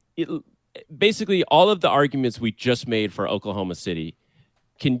basically all of the arguments we just made for Oklahoma City,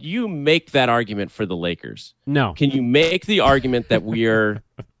 can you make that argument for the Lakers? No. Can you make the argument that we're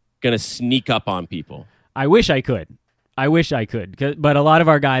going to sneak up on people? I wish I could. But a lot of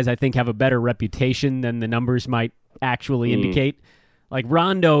our guys, I think, have a better reputation than the numbers might actually indicate. Like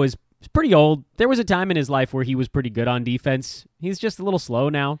Rondo is pretty old. There was a time in his life where he was pretty good on defense. He's just a little slow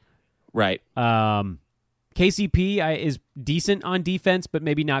now. Right. KCP is decent on defense, but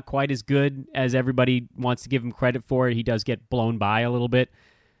maybe not quite as good as everybody wants to give him credit for. He does get blown by a little bit.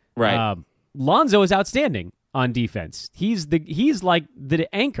 Right. Lonzo is outstanding on defense. He's like the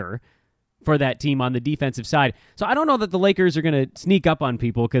anchor for that team on the defensive side. So I don't know that the Lakers are going to sneak up on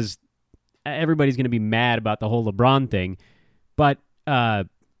people because everybody's going to be mad about the whole LeBron thing. But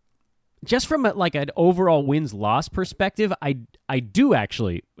just from an overall wins-loss perspective, I do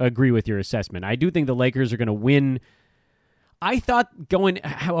actually agree with your assessment. I do think the Lakers are going to win. I thought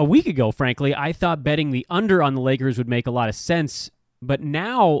a week ago, frankly, I thought betting the under on the Lakers would make a lot of sense. But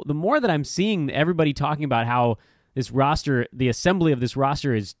now, the more that I'm seeing everybody talking about how this roster, the assembly of this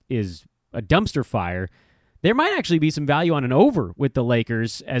roster is a dumpster fire, there might actually be some value on an over with the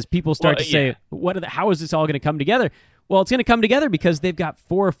Lakers as people start to say, how is this all going to come together? Well, it's going to come together because they've got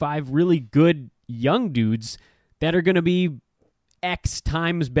 4 or 5 really good young dudes that are going to be X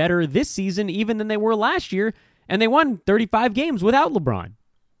times better this season even than they were last year, and they won 35 games without LeBron.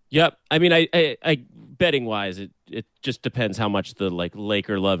 Yep. I mean, I betting wise, it just depends how much the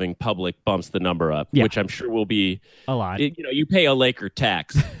Laker loving public bumps the number up, which I'm sure will be a lot. You pay a Laker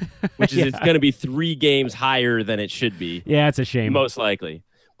tax, which is it's going to be 3 games higher than it should be. Yeah, it's a shame. Most likely.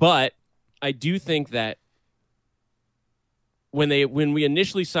 But I do think that when we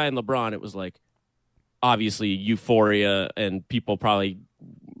initially signed LeBron, it was like obviously euphoria and people probably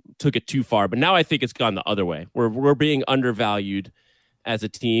took it too far. But now I think it's gone the other way. We're being undervalued as a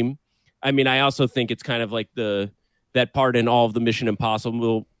team. I mean, I also think it's kind of like that part in all of the Mission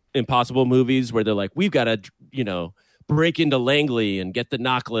Impossible movies where they're like, we've got to, break into Langley and get the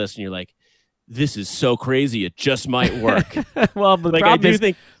knock list. And you're like, this is so crazy. It just might work. Well, but the problem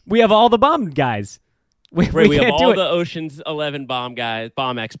is we have all the bomb guys. We have all the Ocean's 11 bomb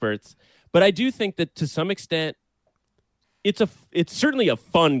experts. But I do think that to some extent, it's certainly a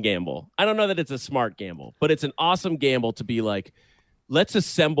fun gamble. I don't know that it's a smart gamble, but it's an awesome gamble to be like, let's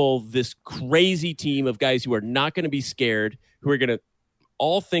assemble this crazy team of guys who are not going to be scared, who are going to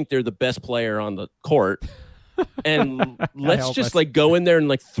all think they're the best player on the court. And let's just like go in there and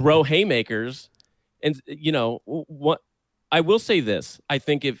like throw haymakers. And, what I will say this, I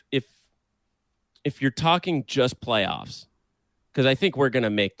think if you're talking just playoffs, because I think we're going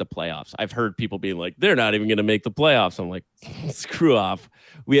to make the playoffs. I've heard people being like, they're not even going to make the playoffs. I'm like, screw off.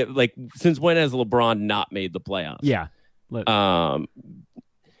 We have since when has LeBron not made the playoffs? Yeah. But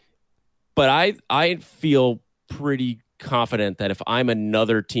I feel pretty confident that if I'm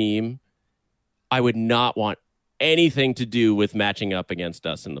another team, I would not want anything to do with matching up against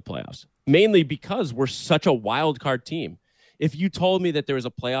us in the playoffs, mainly because we're such a wild card team. If you told me that there was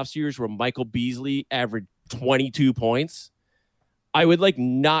a playoff series where Michael Beasley averaged 22 points, I would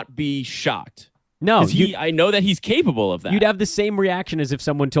not be shocked. No, I know that he's capable of that. You'd have the same reaction as if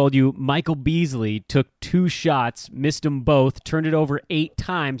someone told you Michael Beasley took 2 shots, missed them both, turned it over 8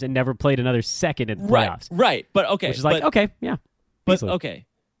 times, and never played another second in the playoffs. Right. But okay. Which is okay, yeah. But okay.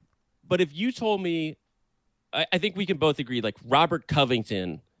 But if you told me, I think we can both agree, Robert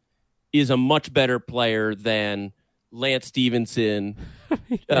Covington is a much better player than Lance Stevenson.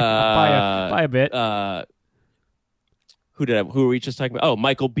 By a bit. Who were we just talking about? Oh,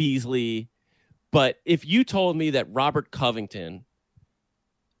 Michael Beasley. But if you told me that Robert Covington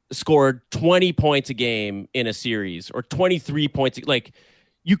scored 20 points a game in a series or 23 points,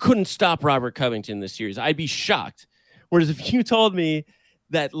 you couldn't stop Robert Covington in this series, I'd be shocked. Whereas if you told me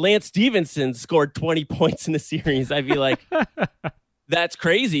that Lance Stevenson scored 20 points in a series, I'd be like, that's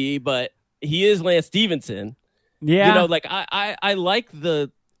crazy, but he is Lance Stevenson. Yeah. I like the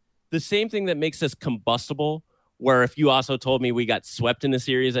same thing that makes us combustible, where if you also told me we got swept in the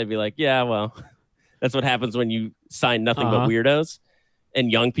series, I'd be like, yeah, well, that's what happens when you sign nothing but weirdos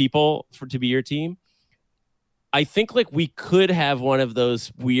and young people to be your team. I think we could have one of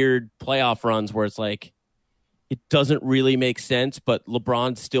those weird playoff runs where it's it doesn't really make sense, but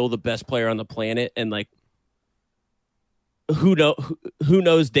LeBron's still the best player on the planet. And who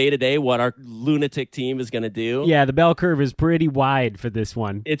knows day to day what our lunatic team is going to do. Yeah, the bell curve is pretty wide for this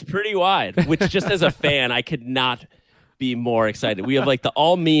one. It's pretty wide, which just as a fan, I could not be more excited. We have the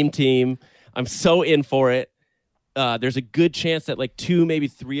all meme team. I'm so in for it. There's a good chance that 2, maybe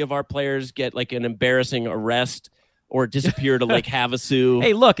 3 of our players get an embarrassing arrest or disappear to Havasu.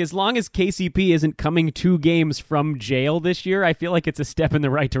 Hey, look, as long as KCP isn't coming 2 games from jail this year, I feel like it's a step in the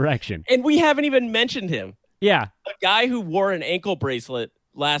right direction. And we haven't even mentioned him. Yeah. A guy who wore an ankle bracelet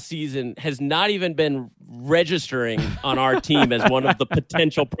last season has not even been registering on our team as one of the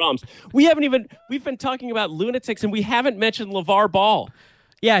potential problems. We've been talking about lunatics and we haven't mentioned LeVar Ball.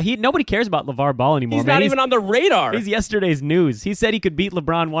 Yeah, nobody cares about LeVar Ball anymore. He's not even on the radar. He's yesterday's news. He said he could beat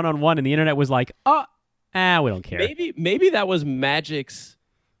LeBron one-on-one, and the internet was like, we don't care. Maybe that was Magic's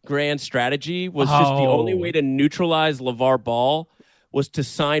grand strategy, was just the only way to neutralize LeVar Ball was to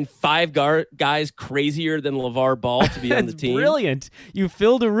sign 5 guys crazier than LeVar Ball to be on the team. Brilliant. You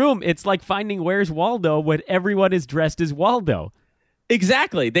filled a room. It's like finding Where's Waldo when everyone is dressed as Waldo.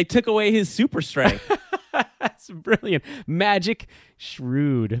 Exactly. They took away his super strength. That's brilliant. Magic,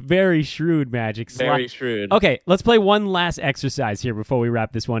 shrewd. Very shrewd Magic. Very shrewd. Okay, let's play one last exercise here before we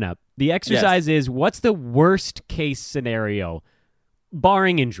wrap this one up. The exercise is, what's the worst case scenario,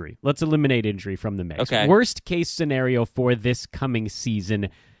 barring injury? Let's eliminate injury from the mix. Okay. Worst case scenario for this coming season,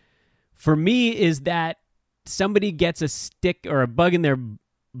 for me, is that somebody gets a stick or a bug in their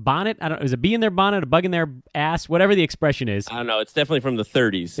bonnet. I don't know. Is a bee in their bonnet, a bug in their ass, whatever the expression is. I don't know. It's definitely from the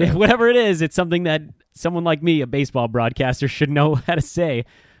 30s. So. Whatever it is, it's something that someone like me, a baseball broadcaster, should know how to say.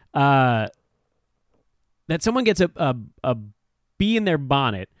 That someone gets a bee in their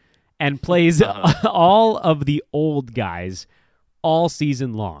bonnet and plays all of the old guys all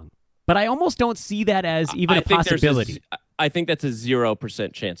season long. But I almost don't see that as even a possibility. I think that's a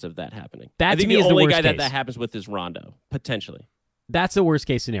 0% chance of that happening. That I think to me the is the only worst guy case. that happens with is Rondo, potentially. That's the worst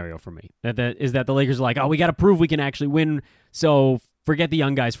case scenario for me. That the Lakers are like, we got to prove we can actually win. So forget the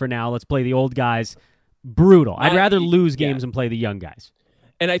young guys for now. Let's play the old guys. brutal. I'd rather lose games and play the young guys.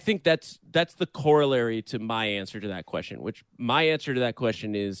 And I think that's the corollary to my answer to that question, which my answer to that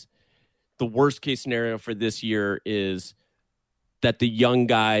question is the worst case scenario for this year is that the young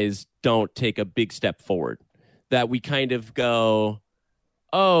guys don't take a big step forward, that we kind of go,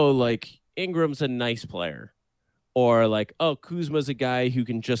 oh, like Ingram's a nice player, or like, oh, Kuzma's a guy who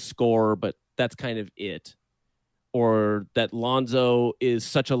can just score, but that's kind of it, or that Lonzo is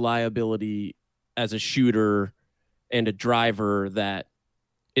such a liability as a shooter and a driver that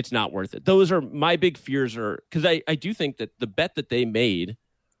it's not worth it. Those are my big fears, because I do think that the bet that they made,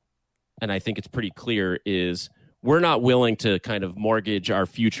 and I think it's pretty clear, is we're not willing to kind of mortgage our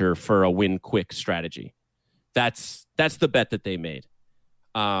future for a win quick strategy. That's the bet that they made.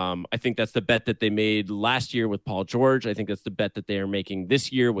 I think that's the bet that they made last year with Paul George. I think that's the bet that they are making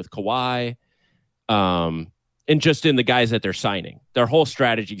this year with Kawhi. And just in the guys that they're signing. Their whole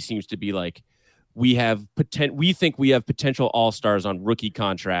strategy seems to be like, we think we have potential all-stars on rookie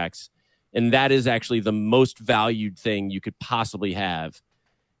contracts, and that is actually the most valued thing you could possibly have.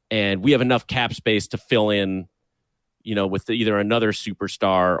 And we have enough cap space to fill in, with either another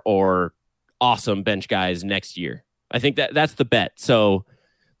superstar or awesome bench guys next year. I think that's the bet. So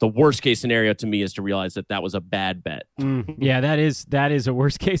the worst case scenario to me is to realize that was a bad bet. Yeah, that is a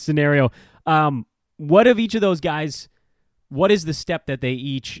worst case scenario. What of each of those guys, what is the step that they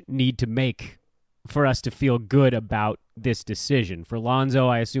each need to make for us to feel good about this decision? For Lonzo,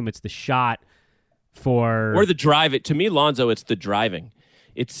 I assume it's the shot. Or the drive. To me, Lonzo, it's the driving.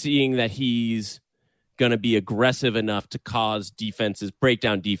 It's seeing that he's going to be aggressive enough to cause break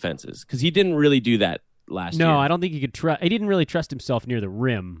down defenses, because he didn't really do that last year. No, I don't think he could trust. He didn't really trust himself near the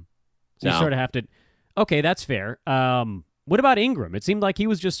rim. So you sort of have to. Okay, that's fair. What about Ingram? It seemed like he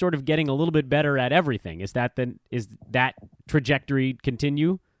was just sort of getting a little bit better at everything. Is that trajectory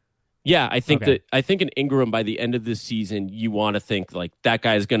continue? Yeah, I think in Ingram by the end of this season, you want to think like that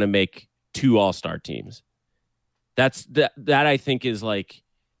guy's going to make 2 All-Star teams. That I think is like,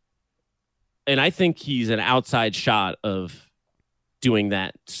 and I think he's an outside shot of doing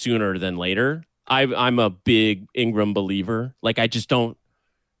that sooner than later. I'm a big Ingram believer. Like, I just don't.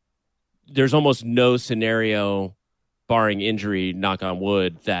 There's almost no scenario, barring injury, knock on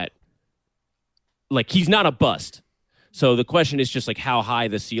wood, that like he's not a bust. So the question is just like how high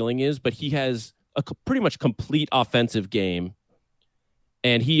the ceiling is, but he has a pretty much complete offensive game,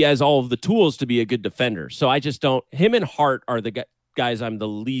 and he has all of the tools to be a good defender. So I just don't. Him and Hart are the guys I'm the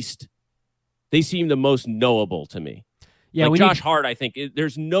least. They seem the most knowable to me. Yeah, like Josh Hart, I think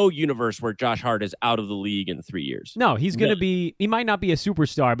there's no universe where Josh Hart is out of the league in 3 years. No, he's going to be. He might not be a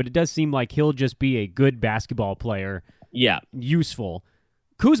superstar, but it does seem like he'll just be a good basketball player. Yeah, useful.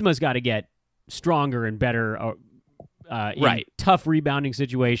 Kuzma's got to get stronger and better. In tough rebounding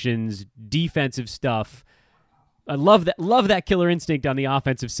situations, defensive stuff. I love that killer instinct on the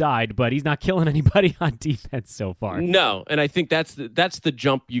offensive side, but he's not killing anybody on defense so far. No, and I think that's the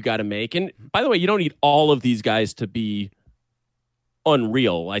jump you got to make. And by the way, you don't need all of these guys to be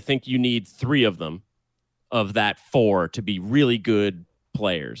unreal. I think you need 3 of them, of that 4, to be really good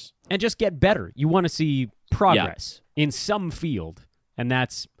players and just get better. You want to see progress in some field, and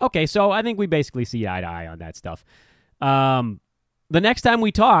that's okay. So I think we basically see eye to eye on that stuff. The next time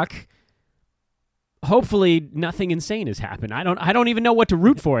we talk, hopefully nothing insane has happened. I don't even know what to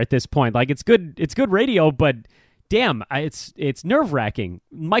root for at this point. Like, it's good radio, but damn, it's nerve-wracking.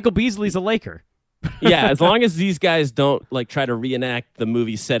 Michael Beasley's a Laker. Yeah, as long as these guys don't like try to reenact the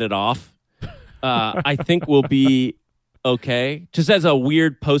movie Set It Off, I think we'll be okay. Just as a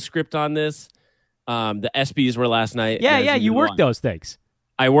weird postscript on this, the ESPYs were last night. Yeah, you work those things.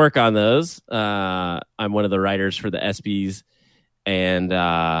 I work on those. I'm one of the writers for the ESPYs, and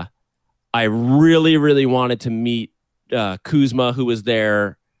I really, really wanted to meet Kuzma, who was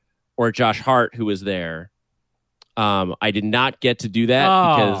there, or Josh Hart, who was there. I did not get to do that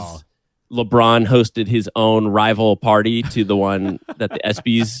because LeBron hosted his own rival party to the one that the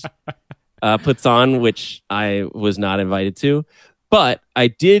ESPYs puts on, which I was not invited to. But I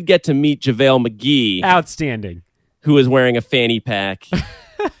did get to meet JaVale McGee. Outstanding. Who was wearing a fanny pack.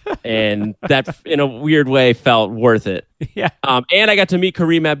 And that, in a weird way, felt worth it. Yeah. And I got to meet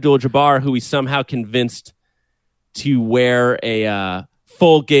Kareem Abdul-Jabbar, who we somehow convinced to wear a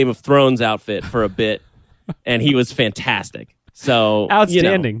full Game of Thrones outfit for a bit, and he was fantastic. So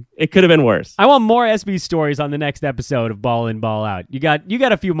outstanding. It could have been worse. I want more SB stories on the next episode of Ball In, Ball Out. You got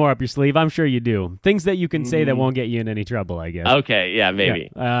a few more up your sleeve. I'm sure you do. Things that you can say that won't get you in any trouble, I guess. Okay, yeah, maybe.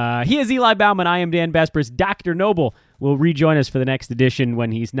 Yeah. He is Eli Bauman. I am Dan Vespers. Dr. Noble will rejoin us for the next edition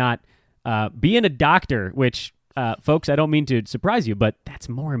when he's not being a doctor, which folks, I don't mean to surprise you, but that's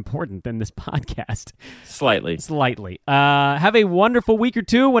more important than this podcast. Slightly. Have a wonderful week or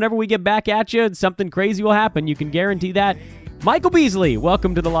two. Whenever we get back at you, something crazy will happen. You can guarantee that. Michael Beasley,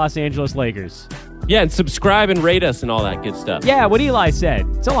 welcome to the Los Angeles Lakers. Yeah, and subscribe and rate us and all that good stuff. Yeah, what Eli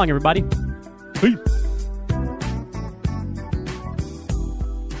said. So long, everybody. Peace.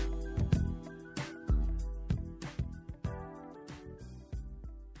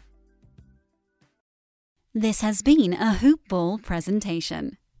 This has been a Hoop Ball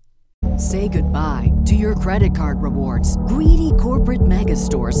presentation. Say goodbye to your credit card rewards. Greedy corporate mega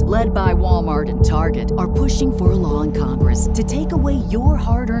stores, led by Walmart and Target, are pushing for a law in Congress to take away your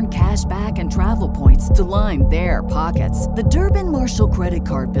hard-earned cash back and travel points to line their pockets. The Durbin-Marshall credit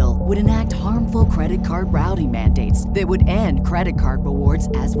card bill would enact harmful credit card routing mandates that would end credit card rewards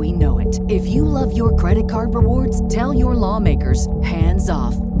as we know it. If you love your credit card rewards, tell your lawmakers, hands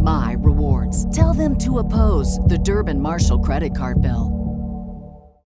off my rewards. Tell them to oppose the Durbin-Marshall credit card bill.